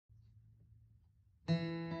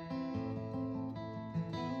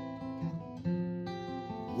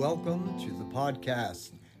welcome to the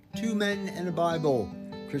podcast, Two Men and a Bible.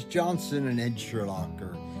 Chris Johnson and Ed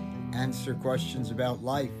Sherlocker answer questions about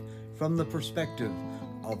life from the perspective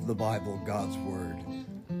of the Bible, God's Word.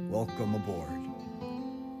 Welcome aboard.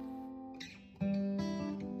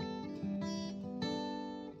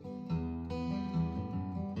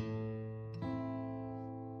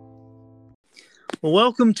 Well,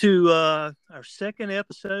 welcome to our second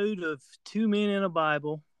episode of Two Men and a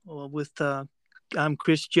Bible. I'm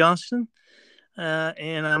Chris Johnson,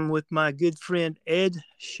 and I'm with my good friend Ed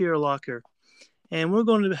Sherlocker. And we're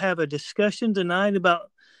going to have a discussion tonight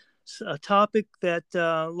about a topic that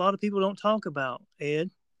a lot of people don't talk about,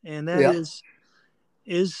 Ed, and that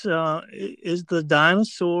is the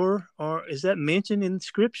dinosaur, or is that mentioned in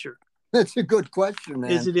Scripture? That's a good question,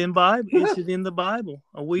 man. Is it in Bible? Is it in the Bible?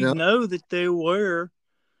 We know that there were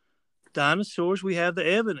dinosaurs. We have the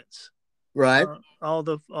evidence, right? All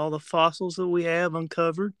the fossils that we have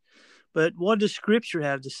uncovered. But what does Scripture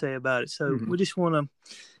have to say about it? So we just want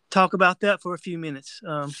to talk about that for a few minutes.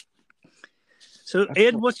 So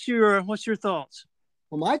Ed, what's your thoughts?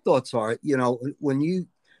 Well, my thoughts are, when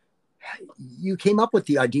you came up with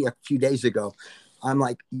the idea a few days ago, I'm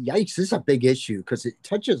like, yikes, this is a big issue because it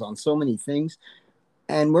touches on so many things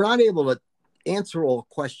and we're not able to answer all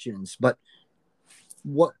questions. But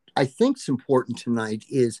what I think is important tonight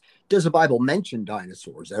is, does the Bible mention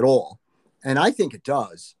dinosaurs at all? And I think it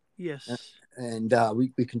does. Yes. And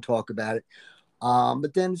we can talk about it.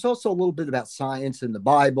 But then there's also a little bit about science and the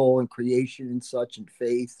Bible and creation and such and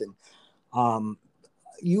faith. And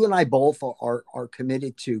you and I both are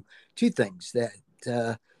committed to two things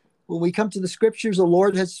that when we come to the Scriptures, the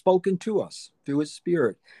Lord has spoken to us through His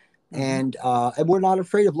Spirit, and we're not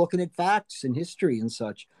afraid of looking at facts and history and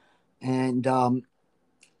such. And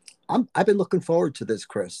I've been looking forward to this,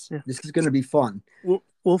 Chris. Yeah. This is going to be fun.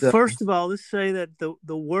 Well, first of all, let's say that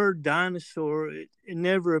the word dinosaur it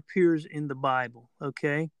never appears in the Bible.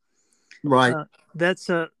 Okay, right? That's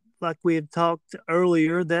like we had talked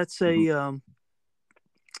earlier. That's a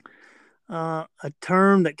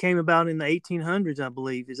term that came about in the 1800s, I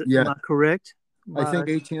believe. Am I correct? I think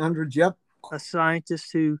 1800s, yep. A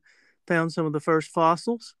scientist who found some of the first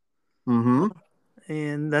fossils. Mm-hmm.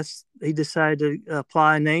 And he decided to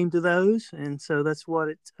apply a name to those. And so that's what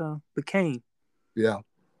it became. Yeah.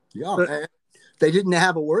 Yeah. But they didn't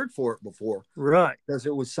have a word for it before. Right. Because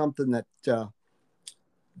it was something that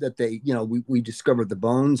they, we discovered the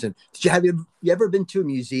bones. And have you ever been to a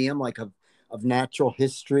museum like of natural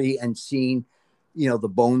history and seen, the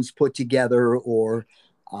bones put together, or,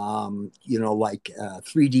 like a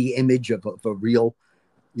 3D image of a real,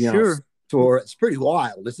 sure. So it's pretty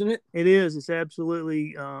wild, isn't it? It is. It's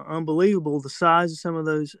absolutely unbelievable, the size of some of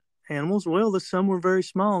those animals. Well, some were very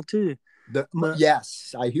small too.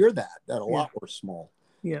 Yes, I hear that a lot were small.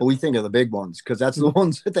 Yeah. But we think of the big ones because that's the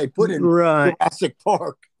ones that they put in Jurassic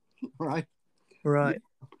Park, right? Right.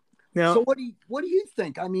 Now, so what do you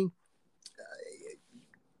think? I mean,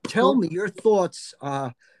 tell me your thoughts.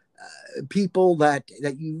 People that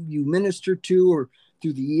you minister to or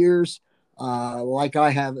through the years, like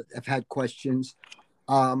I have had questions.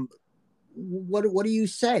 What do you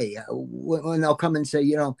say when they'll come and say,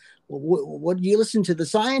 what do you listen to the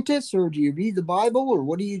scientists, or do you read the Bible, or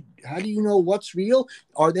how do you know what's real?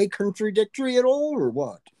 Are they contradictory at all, or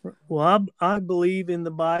what? Well, I believe in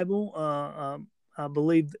the Bible. I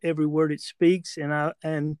believe every word it speaks,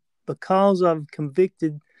 and because I've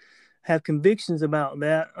have convictions about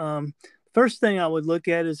that. First thing I would look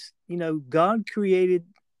at is, God created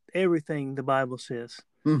everything, the Bible says.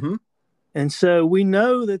 Mm-hmm. And so we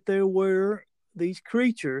know that there were these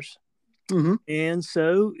creatures. Mm-hmm. And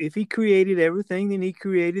so if He created everything, then He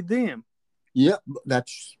created them. Yeah,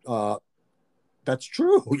 that's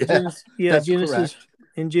true. Yeah, that's Genesis. Correct.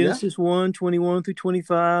 In Genesis 1:21 through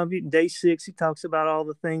 25, day 6, He talks about all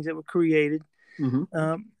the things that were created.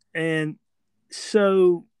 Mm-hmm. And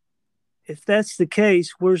so if that's the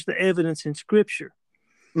case, where's the evidence in Scripture?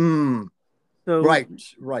 So right.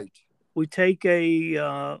 We take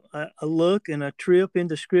a look and a trip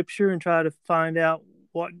into Scripture and try to find out,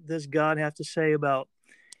 what does God have to say about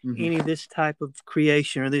any of this type of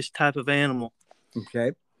creation or this type of animal.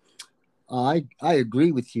 Okay. I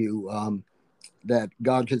agree with you that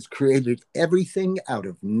God has created everything out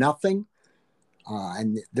of nothing.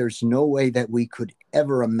 And there's no way that we could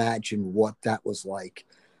ever imagine what that was like.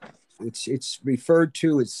 It's referred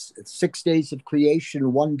to as 6 days of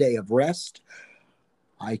creation, 1 day of rest.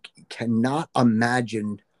 I cannot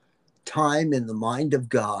imagine time in the mind of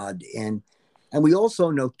God. And we also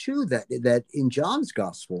know too that in John's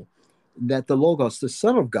gospel, that the Logos, the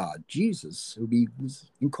Son of God, Jesus, who was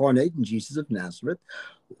incarnate in Jesus of Nazareth,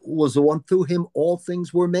 was the one through him all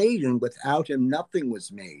things were made, and without him nothing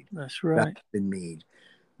was made That's that right. has been made.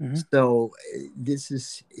 Mm-hmm. So this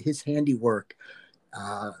is his handiwork.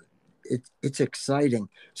 It's exciting.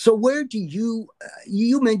 So where do you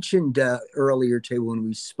mentioned earlier today when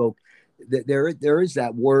we spoke that there is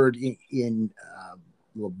that word in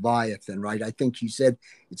Leviathan, right? I think you said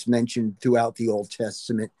it's mentioned throughout the Old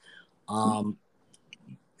Testament.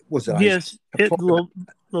 Was it Yes, Isaiah?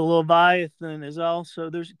 the Leviathan is also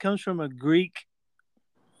it comes from a Greek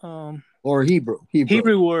or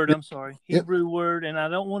Hebrew word. I'm sorry, Yep. Hebrew word, and I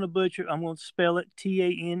don't want to butcher. I'm going to spell it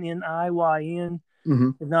Tanniyyn,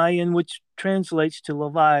 Mm-hmm. Nayan, which translates to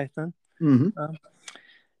Leviathan. Mm-hmm.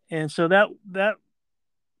 And so that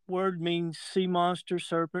word means sea monster,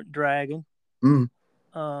 serpent, dragon.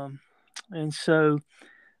 Mm-hmm. And so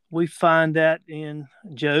we find that in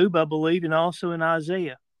Job, I believe, and also in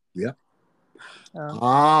Isaiah. Yeah.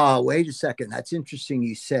 Um, Wait a second. That's interesting.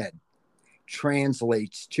 You said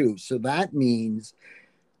translates to. So that means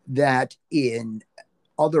that in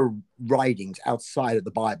other writings outside of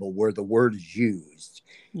the Bible where the word is used,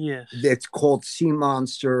 yes, it's called sea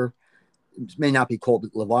monster. It may not be called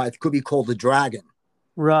Leviathan. It could be called the dragon.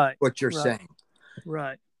 right. What you're right, saying.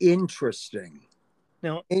 right. Interesting.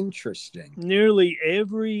 Now, Interesting. nearly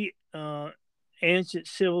every ancient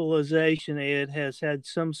civilization, Ed, has had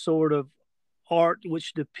some sort of art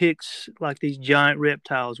which depicts like these giant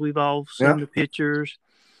reptiles. We've all seen the pictures.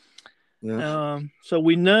 Yeah. So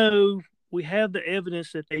we know we have the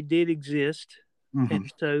evidence that they did exist. Mm-hmm.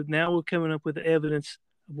 And so now we're coming up with the evidence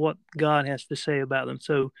of what God has to say about them.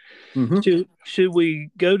 So should we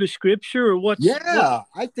go to scripture or what's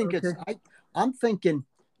I think okay. I'm thinking,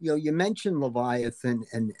 you mentioned Leviathan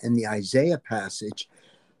and the Isaiah passage.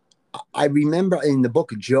 I remember in the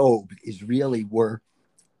book of Job is really where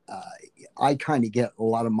I kind of get a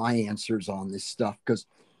lot of my answers on this stuff, because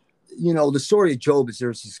the story of Job is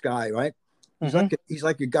there's this guy, right? He's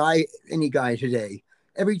like a guy, any guy today.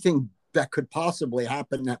 Everything that could possibly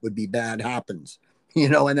happen that would be bad happens,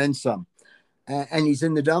 and then some. And he's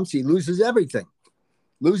in the dumps. He loses everything,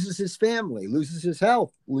 loses his family, loses his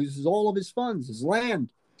health, loses all of his funds, his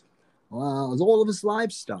land, all of his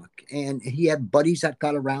livestock. And he had buddies that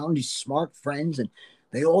got around, his smart friends, and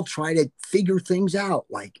they all try to figure things out,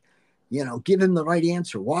 like, give him the right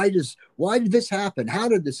answer. Why did this happen? How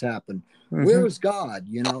did this happen? Where is God?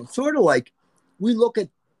 Sort of like we look at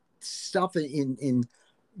stuff in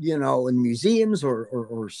museums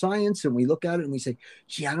or science, and we look at it and we say,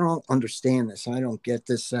 gee, I don't understand this. I don't get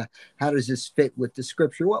this. How does this fit with the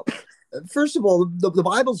scripture? Well, first of all, the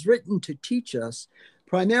Bible's written to teach us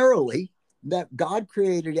primarily that God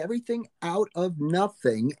created everything out of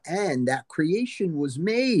nothing, and that creation was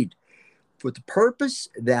made for the purpose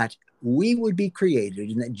that we would be created,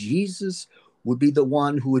 and that Jesus would be the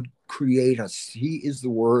one who would create us. He is the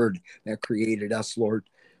Word that created us, Lord.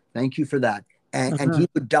 Thank you for that. And he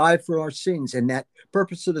would die for our sins. And that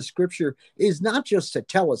purpose of the scripture is not just to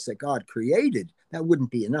tell us that God created. That wouldn't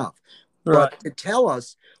be enough. Right. But to tell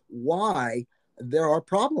us why there are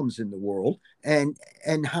problems in the world, and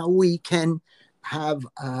how we can have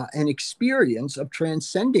an experience of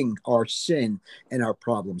transcending our sin and our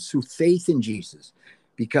problems through faith in Jesus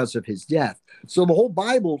because of his death. So the whole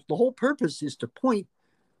Bible, the whole purpose is to point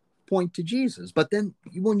to Jesus. But then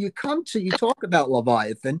when you talk about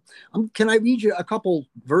Leviathan, can I read you a couple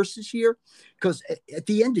verses here? Because at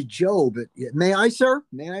the end of Job, may I, sir?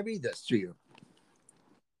 May I read this to you?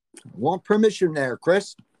 I want permission there,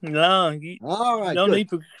 Chris. No, all right. No need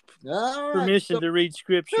for permission to read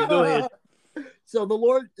scripture. Go ahead. So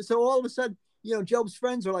all of a sudden, Job's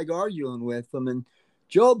friends are like arguing with him, and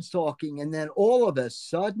Job's talking, and then all of a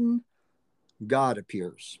sudden, God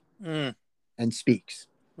appears and speaks.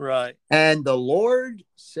 Right. And the Lord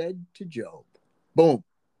said to Job, boom,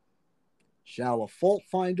 shall a fault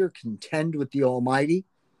finder contend with the Almighty?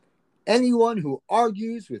 Anyone who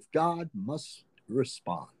argues with God must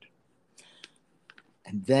respond.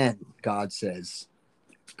 And then God says,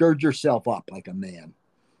 gird yourself up like a man.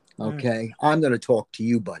 Okay, I'm going to talk to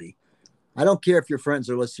you, buddy. I don't care if your friends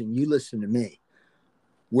are listening. You listen to me.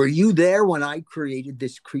 Were you there when I created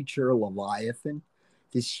this creature, Leviathan?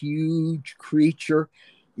 This huge creature.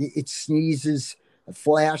 It sneezes,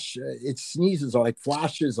 it sneezes are like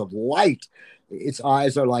flashes of light. Its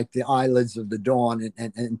eyes are like the eyelids of the dawn,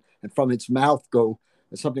 and from its mouth go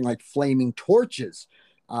something like flaming torches.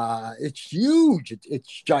 It's huge.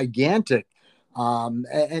 It's gigantic.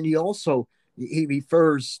 And he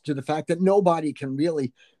refers to the fact that nobody can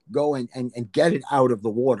really go and get it out of the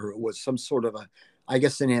water. It was some sort of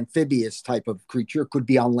an amphibious type of creature. It could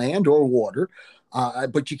be on land or water.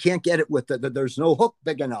 but you can't get it with there's no hook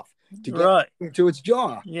big enough to get Right. into its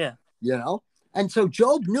jaw. Yeah. You know, and so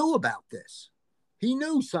Job knew about this. He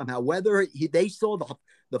knew somehow, whether they saw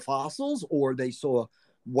the fossils or they saw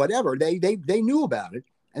whatever, they knew about it.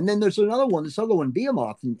 And then there's another one, this other one,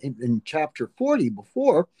 Behemoth, in chapter 40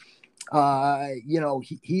 before.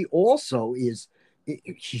 He also he's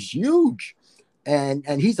huge,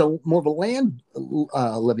 and he's more of a land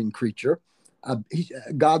living creature.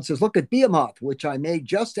 God says, "Look at Behemoth, which I made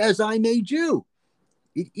just as I made you.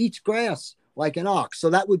 It eats grass like an ox." So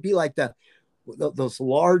that would be like those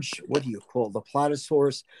large, what do you call the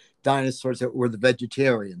platysaurus dinosaurs that were the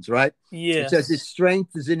vegetarians, right? Yeah. It says its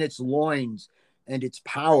strength is in its loins and its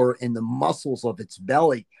power in the muscles of its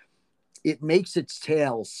belly. It makes its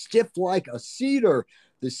tail stiff like a cedar.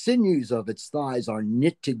 The sinews of its thighs are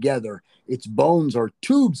knit together. Its bones are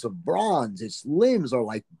tubes of bronze. Its limbs are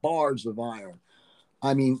like bars of iron.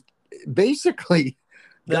 I mean, basically,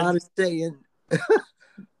 God is saying,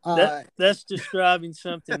 that's describing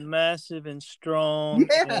something massive and strong.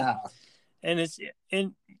 yeah.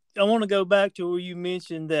 And I want to go back to where you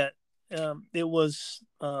mentioned that it was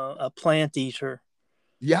a plant eater.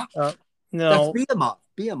 Yeah. No, that's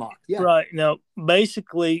Behemoth. Yeah. Right. Now,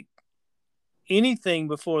 basically, anything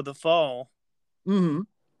before the fall, Mm-hmm.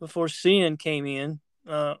 before sin came in,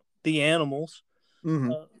 the animals,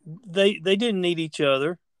 Mm-hmm. they didn't need each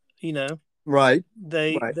other. You know, Right.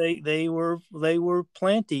 They were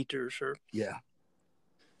plant eaters. Or yeah.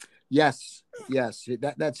 Yes.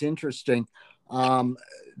 That's interesting.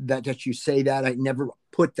 That you say that. I never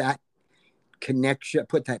put that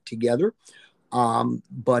together.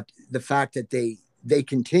 But the fact that they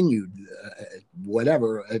continued,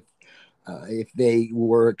 whatever, if they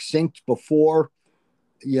were extinct before,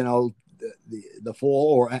 the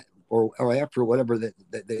fall or after, whatever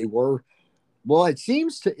that they were. Well, it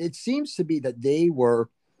seems to be that they were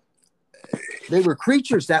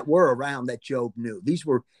creatures that were around that Job knew. These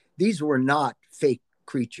were not fake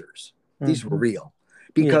creatures. These were real,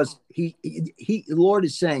 because the Lord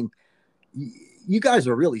is saying, you guys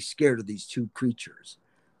are really scared of these two creatures.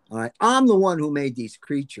 All right. I'm the one who made these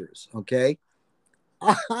creatures. Okay.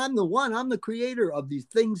 I'm the creator of these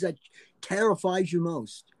things that terrifies you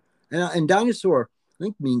most. And dinosaur, I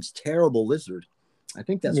think, means terrible lizard. I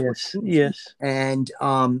think that's what it means. Yes. And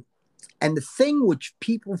the thing which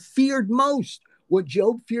people feared most, what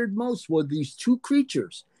Job feared most, were these two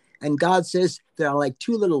creatures. And God says they're like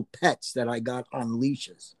two little pets that I got on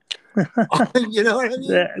leashes. You know what I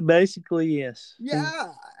mean? Basically, yes.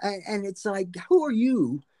 Yeah. And it's like, who are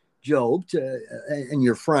you, Job, and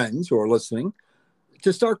your friends who are listening,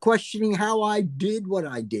 to start questioning how I did what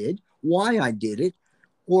I did, why I did it,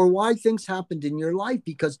 or why things happened in your life?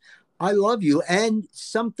 Because I love you, and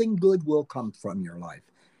something good will come from your life.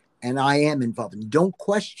 And I am involved. And don't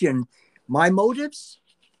question my motives.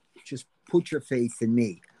 Just put your faith in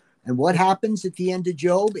me. And what happens at the end of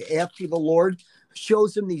Job after the Lord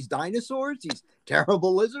shows him these dinosaurs, these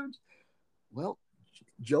terrible lizards? Well,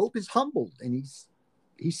 Job is humbled, and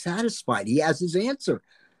he's satisfied. He has his answer.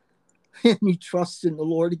 And he trusts in the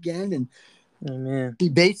Lord again. And Amen. He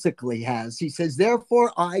basically has. He says,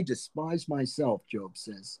 therefore, I despise myself, Job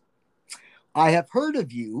says. I have heard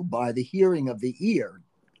of you by the hearing of the ear,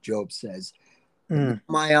 Job says.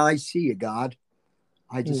 My eyes see you, God.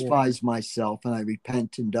 I despise myself, and I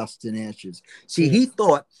repent in dust and ashes. See, he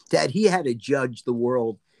thought that he had to judge the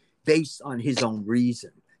world based on his own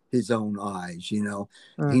reason, his own eyes, He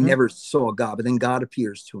never saw God, but then God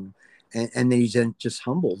appears to him, and then he's just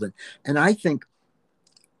humbled. And I think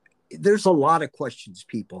there's a lot of questions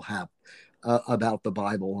people have about the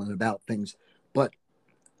Bible and about things, but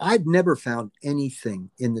I've never found anything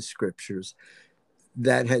in the scriptures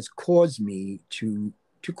that has caused me to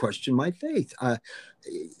question my faith.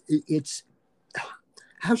 It's,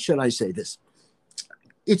 how should I say this?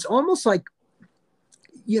 It's almost like,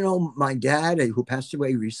 my dad, who passed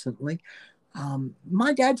away recently,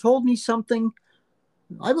 my dad told me something,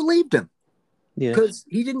 I believed him, because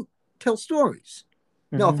he didn't tell stories.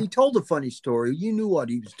 Now, if he told a funny story, you knew what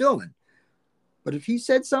he was doing. But if he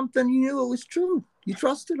said something, you knew it was true. You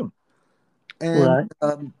trusted him. And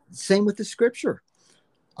same with the scripture.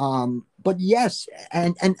 But yes,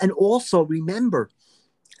 and also remember,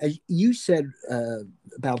 as you said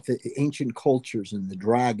about the ancient cultures and the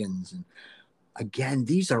dragons, and again,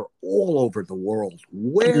 these are all over the world.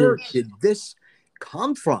 Where did this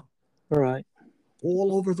come from? Right.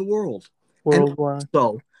 All over the world. Worldwide.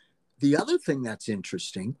 So the other thing that's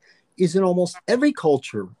interesting is in almost every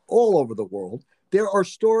culture all over the world, there are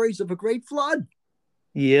stories of a great flood.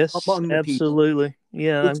 Yes, absolutely. People,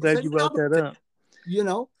 yeah, I'm glad you brought that up.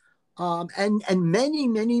 And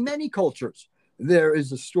many cultures, there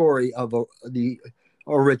is a story of the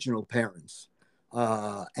original parents,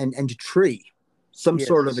 and a tree, some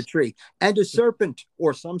sort of a Yes. tree, and a serpent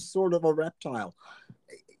or some sort of a reptile.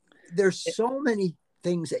 There's so many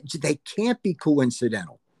things that they can't be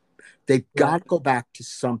coincidental. They've got to go back to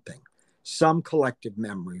something, some collective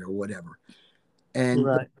memory or whatever. And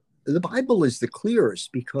Right. the Bible is the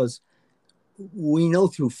clearest, because we know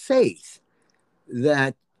through faith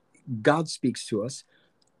that God speaks to us.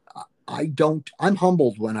 I'm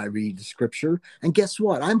humbled when I read the scripture. And guess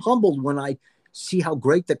what? I'm humbled when I see how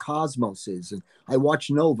great the cosmos is. And I watch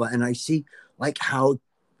Nova and I see like how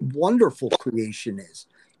wonderful creation is.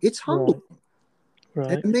 It's humbling. And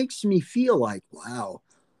Right. it makes me feel like, wow,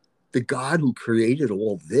 the God who created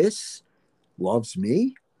all this loves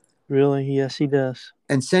me Really? Yes, he does.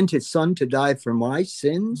 and sent his son to die for my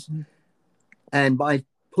sins. Mhm. And by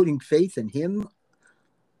putting faith in him,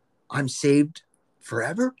 I'm saved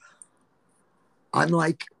forever. I'm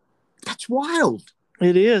like, that's wild.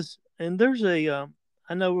 It is. And there's I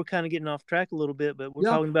know we're kind of getting off track a little bit, but we're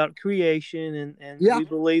Yeah. talking about creation, and Yeah. we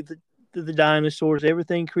believe that the dinosaurs,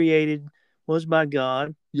 everything created was by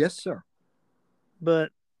God. Yes, sir.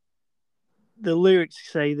 But the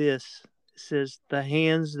lyrics say this: it says, "The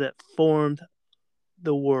hands that formed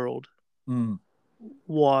the world Mm.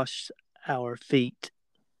 washed our feet."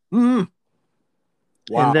 Mm. And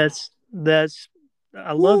Wow. that's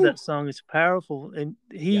I love Woo. that song. It's powerful, and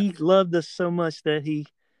Yeah. he loved us so much that he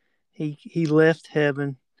left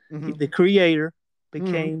heaven. Mm-hmm. The Creator Mm-hmm.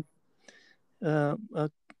 became a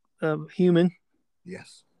human,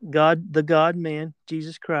 Yes. God, the God Man,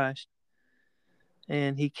 Jesus Christ,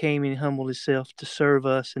 and he came and humbled himself to serve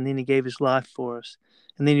us, and then he gave his life for us,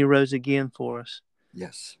 and then he rose again for us,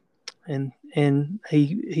 Yes. and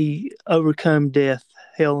he overcome death,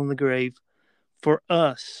 hell, and the grave for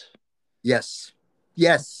us. Yes.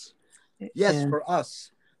 Yes. Yes. And For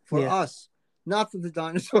us. For yeah, us. Not for the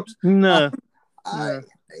dinosaurs. Uh, no, I, no,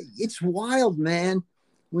 it's wild, man,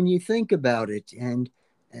 when you think about it. And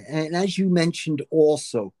as you mentioned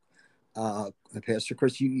also, Pastor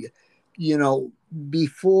Chris, you know,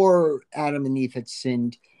 before Adam and Eve had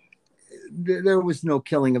sinned, there was no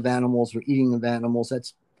killing of animals or eating of animals.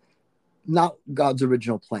 That's not God's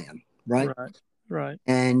original plan, right? right, right,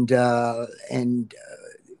 And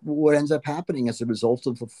what ends up happening as a result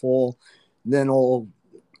of the fall, then all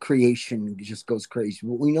creation just goes crazy.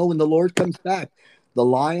 We know when the Lord comes back, the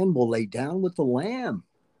lion will lay down with the lamb.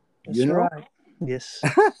 You that's know, right. Yes,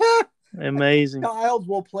 amazing. child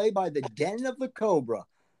will play by the den of the cobra.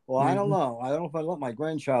 Well, I don't Hmm. know. I don't know if I let my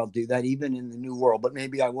grandchild do that, even in the new world, but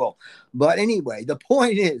maybe I will. But anyway, the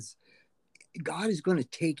point is, God is going to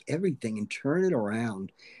take everything and turn it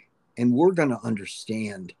around, and we're going to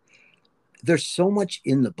understand. There's so much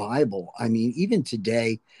in the Bible. I mean, even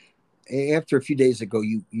today, after a few days ago,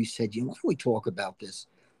 you said, why don't we talk about this?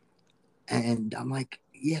 And I'm like,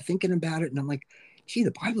 yeah, thinking about it, and I'm like, gee,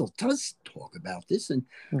 the Bible does talk about this, and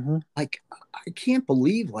Hmm. like, I can't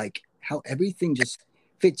believe like how everything just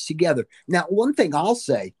fits together. Now, one thing I'll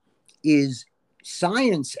say is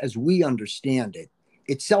science, as we understand it,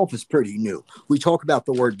 itself is pretty new. We talk about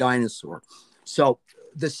the word dinosaur, so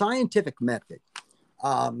the scientific method,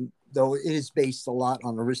 though it is based a lot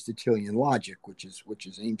on Aristotelian logic, which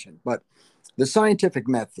is ancient, but the scientific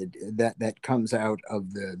method that comes out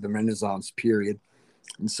of the Renaissance period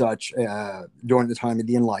and such, during the time of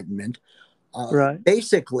the Enlightenment, Right.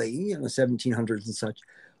 basically in the 1700s and such,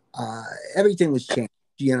 everything was changed.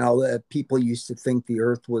 People used to think the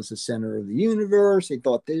Earth was the center of the universe. They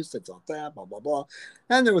thought this, they thought that, blah blah blah,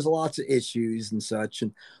 and there was lots of issues and such.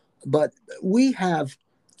 But we have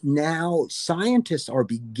now, scientists are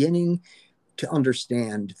beginning to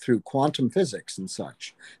understand through quantum physics and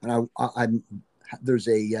such. And I'm there's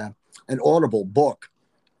an Audible book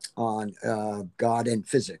on God and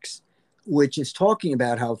physics, which is talking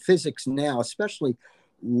about how physics now, especially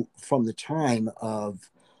from the time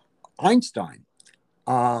of Einstein,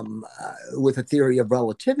 with a theory of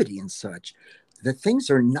relativity and such, that things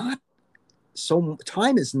are not so,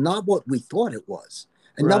 time is not what we thought it was.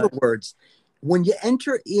 In other Right. words, when you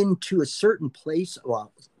enter into a certain place,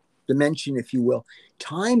 well, dimension, if you will,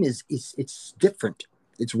 time is it's different.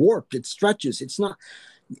 It's warped. It stretches. It's not.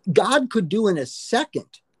 God could do in a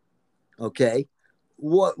second, okay,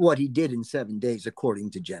 what he did in 7 days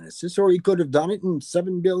according to Genesis, or he could have done it in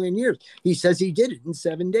 7 billion years. He says he did it in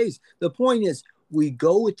 7 days. The point is, we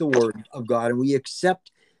go with the word of God and we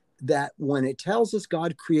accept that when it tells us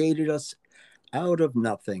God created us out of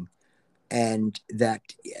nothing, and that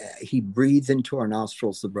he breathed into our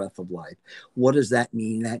nostrils the breath of life. What does that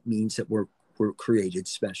mean? That means that we're we're created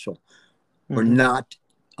special. We're Mm-hmm. not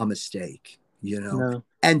a mistake, No.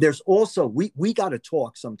 And there's also, we got to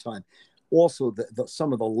talk sometime. Also,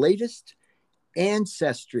 some of the latest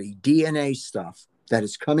ancestry DNA stuff that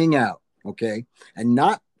is coming out, okay, and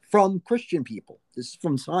not from Christian people, this is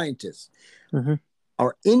from scientists, Mm-hmm.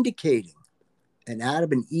 are indicating an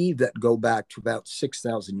Adam and Eve that go back to about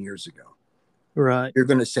 6,000 years ago. Right. You're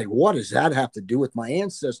going to say, what does that have to do with my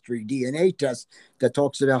ancestry DNA test that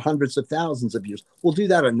talks about hundreds of thousands of years? We'll do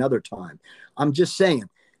that another time. I'm just saying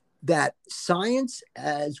that science,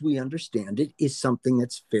 as we understand it, is something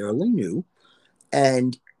that's fairly new,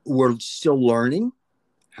 and we're still learning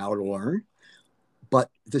how to learn. But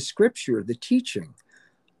the scripture, the teaching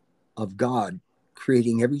of God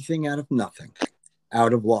creating everything out of nothing,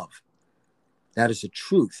 out of love, that is a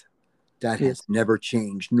truth that has never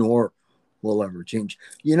changed, nor will ever change.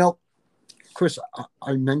 Chris,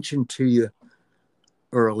 I mentioned to you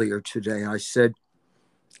earlier today, I said,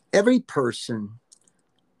 every person,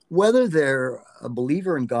 whether they're a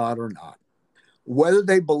believer in God or not, whether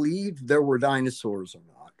they believe there were dinosaurs or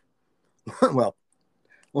not, well,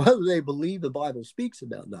 whether they believe the Bible speaks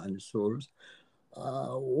about dinosaurs,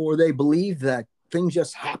 or they believe that things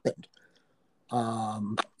just happened, a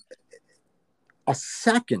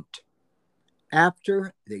second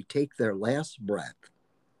after they take their last breath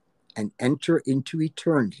and enter into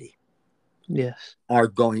eternity, yes, they're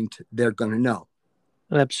going to know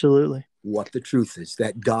absolutely what the truth is,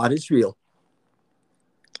 that God is real,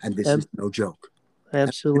 and this is no joke.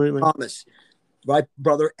 Absolutely. Promise, right,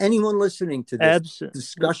 brother? Anyone listening to this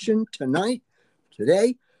discussion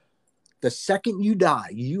today, the second you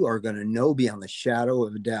die, you are going to know beyond the shadow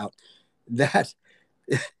of a doubt that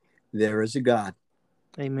there is a God.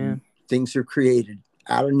 Amen. Things are created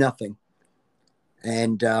out of nothing.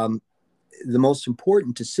 And the most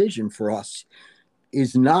important decision for us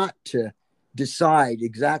is not to decide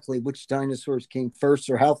exactly which dinosaurs came first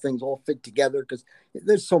or how things all fit together, because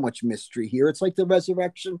there's so much mystery here. It's like the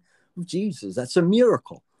resurrection of Jesus. That's a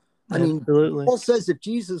miracle. Absolutely. Paul says if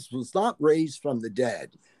Jesus was not raised from the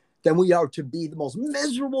dead, then we are to be the most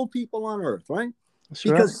miserable people on earth, right? That's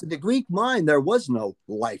because right. the Greek mind, there was no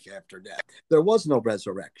life after death. There was no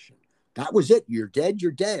resurrection. That was it. You're dead.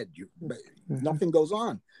 You're dead. Nothing goes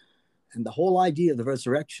on. And the whole idea of the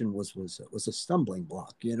resurrection was a stumbling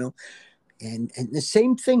block, And the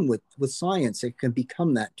same thing with science. It can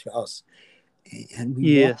become that to us. And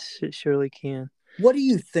it surely can. What do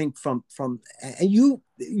you think from and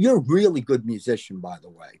you're a really good musician, by the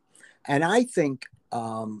way. And I think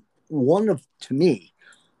one of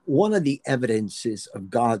the evidences of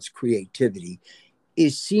God's creativity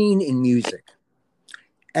is seen in music,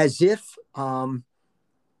 as if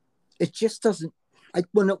it just doesn't, like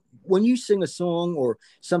when you sing a song or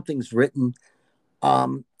something's written,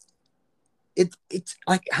 it's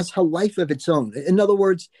like has a life of its own. In other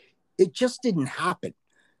words, it just didn't happen.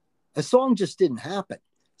 A song just didn't happen.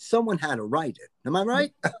 Someone had to write it. Am I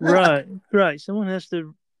right? Right. Someone has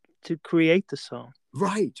to create the song.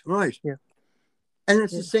 Right. Yeah. And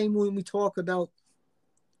it's the same when we talk about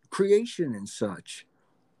creation and such.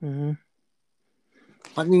 Mm-hmm.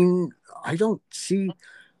 I mean, I don't see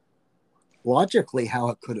logically how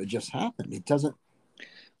it could have just happened. It doesn't.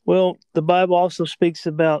 Well, the Bible also speaks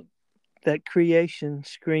about that creation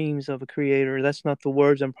screams of a creator. That's not the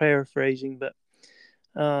words, I'm paraphrasing, but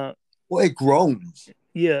it groans.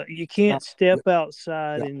 Yeah, you can't step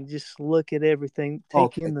outside and just look at everything,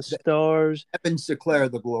 take in the stars. Heavens declare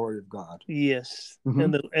the glory of God. Yes,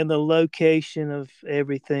 and the location of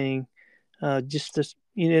everything, just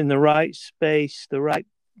in the right space, the right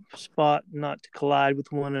spot, not to collide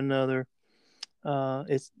with one another.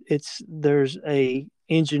 There's a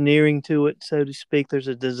engineering to it, so to speak. There's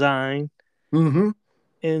a design,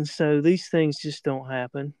 and so these things just don't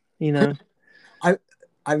happen.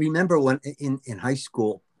 I remember when in high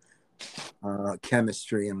school,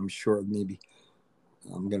 chemistry, and I'm sure maybe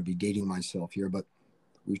I'm going to be dating myself here, but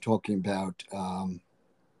we're talking about,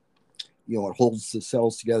 it holds the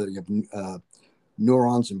cells together. You have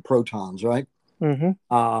neurons and protons, right? Mm-hmm.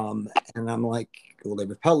 And I'm like, well, they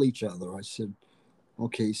repel each other. I said,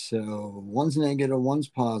 okay, so one's negative, one's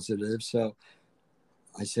positive. So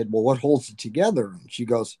I said, well, what holds it together? And she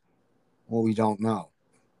goes, well, we don't know.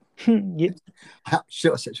 Yeah.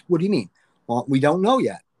 So I said, what do you mean? Well, we don't know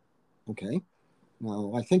yet. Okay.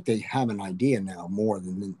 Well, I think they have an idea now more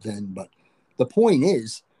than then. But the point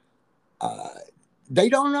is, they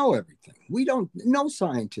don't know everything. No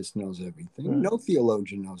scientist knows everything. No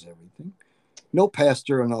theologian knows everything. No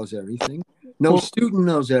pastor knows everything. No student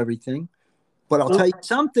knows everything. But I'll tell you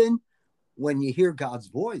something, when you hear God's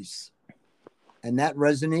voice and that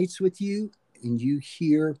resonates with you, and you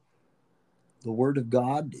hear the word of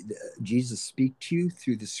God, Jesus speak to you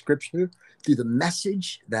through the scripture, through the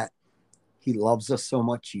message that he loves us so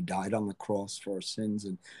much, he died on the cross for our sins,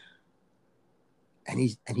 and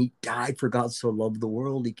he died for God so loved the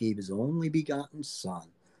world, he gave his only begotten son.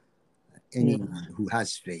 Anyone who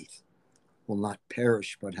has faith will not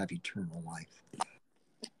perish but have eternal life.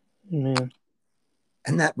 Amen.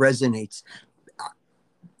 And that resonates.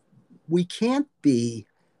 We can't be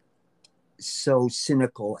so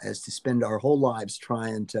cynical as to spend our whole lives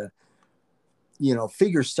trying to,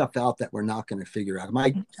 figure stuff out that we're not going to figure out.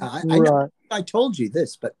 I know I told you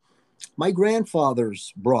this, but my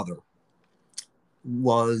grandfather's brother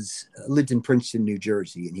lived in Princeton, New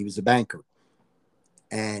Jersey, and he was a banker.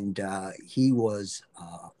 And he was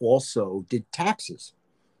also did taxes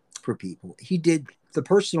for people. He did the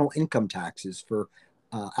personal income taxes for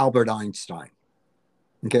Albert Einstein.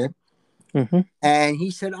 Okay. Mm-hmm. And he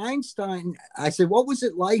said, Einstein, I said, what was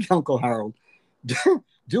it like, Uncle Harold,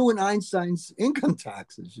 doing Einstein's income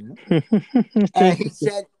taxes? And he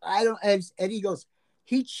said, and he goes,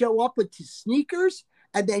 he'd show up with his sneakers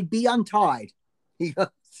and they'd be untied. He goes,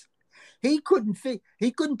 he couldn't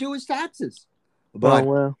do his taxes.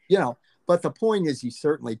 But, but the point is, he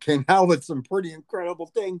certainly came out with some pretty incredible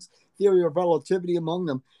things, theory of relativity among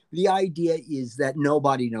them. The idea is that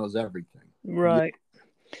nobody knows everything. Right.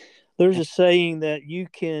 There's a saying that you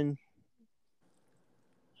can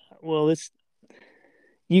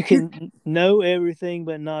know everything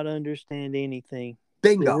but not understand anything.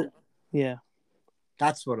 Bingo. Yeah.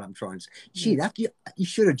 That's what I'm trying to say. Gee, you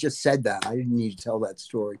should have just said that. I didn't need to tell that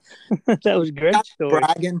story. That was a great story.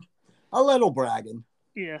 A little bragging.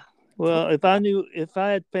 Yeah. Well, if I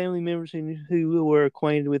had family members who were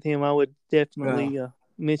acquainted with him, I would definitely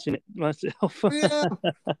mention it myself. Yeah.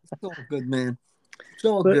 It's all good, man. It's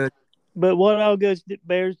all good. But what all goes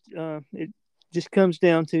bears, it just comes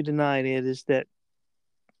down to tonight, Ed, is that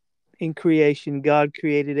in creation, God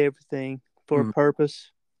created everything for a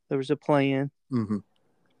purpose. There was a plan. Mm-hmm.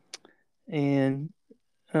 And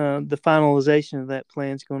the finalization of that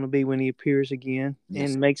plan is going to be when he appears again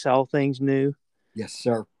and makes all things new. Yes,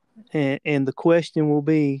 sir. And the question will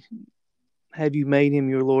be, have you made him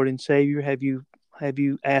your Lord and Savior? Have you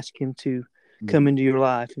asked him to come into your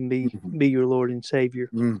life and be your Lord and Savior?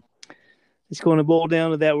 It's going to boil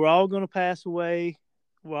down to that. We're all going to pass away.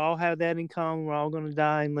 We'll all have that in common. We're all going to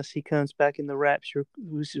die unless he comes back in the rapture,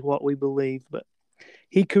 which is what we believe. But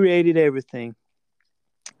he created everything.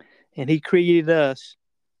 And he created us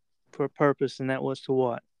for a purpose, and that was to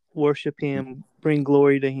what? Worship him, bring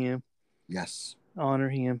glory to him. Yes. Honor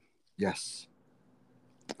him. Yes.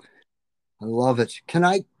 I love it. Can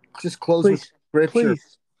I just close with scripture?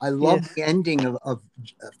 Please. I love the ending of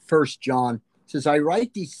 1 John. It says, I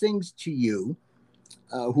write these things to you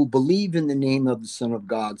who believe in the name of the Son of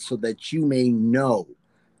God, so that you may know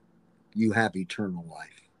you have eternal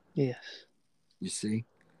life. Yes. You see?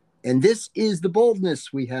 And this is the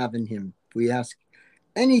boldness we have in him. If we ask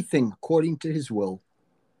anything according to his will,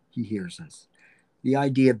 he hears us. The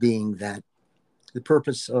idea being that the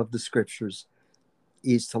purpose of the scriptures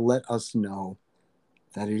is to let us know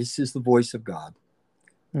that this is the voice of God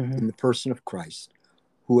in the person of Christ,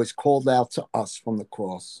 who has called out to us from the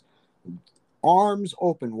cross, arms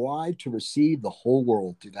open wide to receive the whole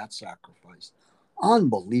world through that sacrifice.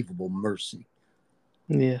 Unbelievable mercy.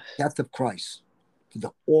 Yes. Death of Christ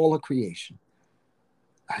to all of creation.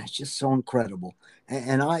 And it's just so incredible.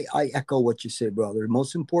 And I echo what you said, brother. The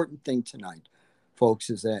most important thing tonight, folks,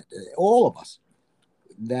 is that all of us,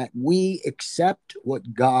 that we accept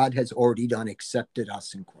what God has already done, accepted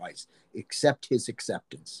us in Christ, accept his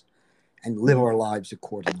acceptance, and live our lives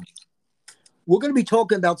accordingly. We're going to be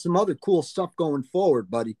talking about some other cool stuff going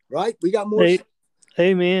forward, buddy, right? We got more.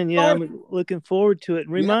 Amen. Yeah, I'm looking forward to it.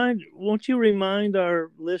 Won't you remind our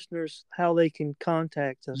listeners how they can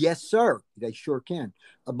contact us? Yes, sir. They sure can.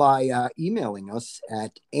 By emailing us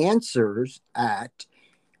at answers at,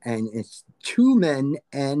 and it's 2 men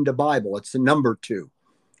and a Bible. It's the number 2.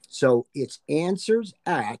 So it's answers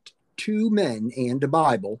at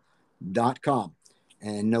 2menandabible.com.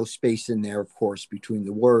 And no space in there, of course, between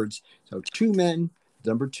the words. So 2 men,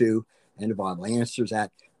 number 2, and a Bible. Answers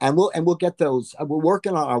at, and we'll get those. We're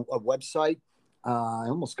working on a website. I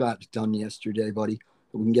almost got it done yesterday, buddy.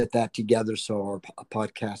 We can get that together so our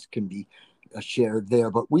podcast can be shared there.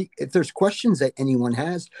 But if there's questions that anyone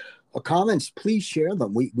has or comments, please share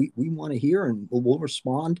them. We want to hear, and we'll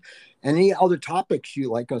respond. And any other topics you'd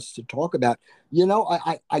like us to talk about.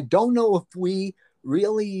 I don't know if we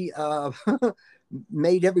really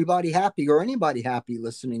made everybody happy or anybody happy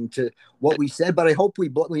listening to what we said, but I hope we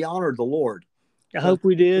honored the Lord I hope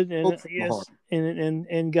we did, and Hope from the heart. yes,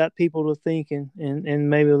 and got people to think, and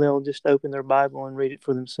maybe they'll just open their Bible and read it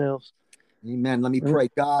for themselves. Amen. Let me pray.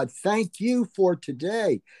 God, thank you for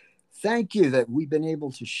today. Thank you that we've been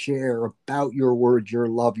able to share about your word, your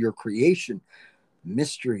love, your creation,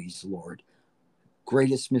 mysteries, Lord.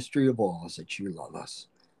 Greatest mystery of all is that you love us.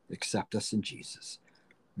 Accept us in Jesus.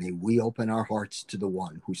 May we open our hearts to the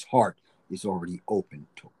one whose heart is already open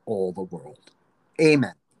to all the world.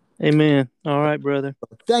 Amen. Amen. All right, brother.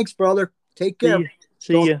 Thanks, brother. Take care.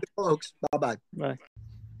 See ya. Folks. Bye-bye.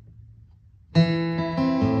 Bye.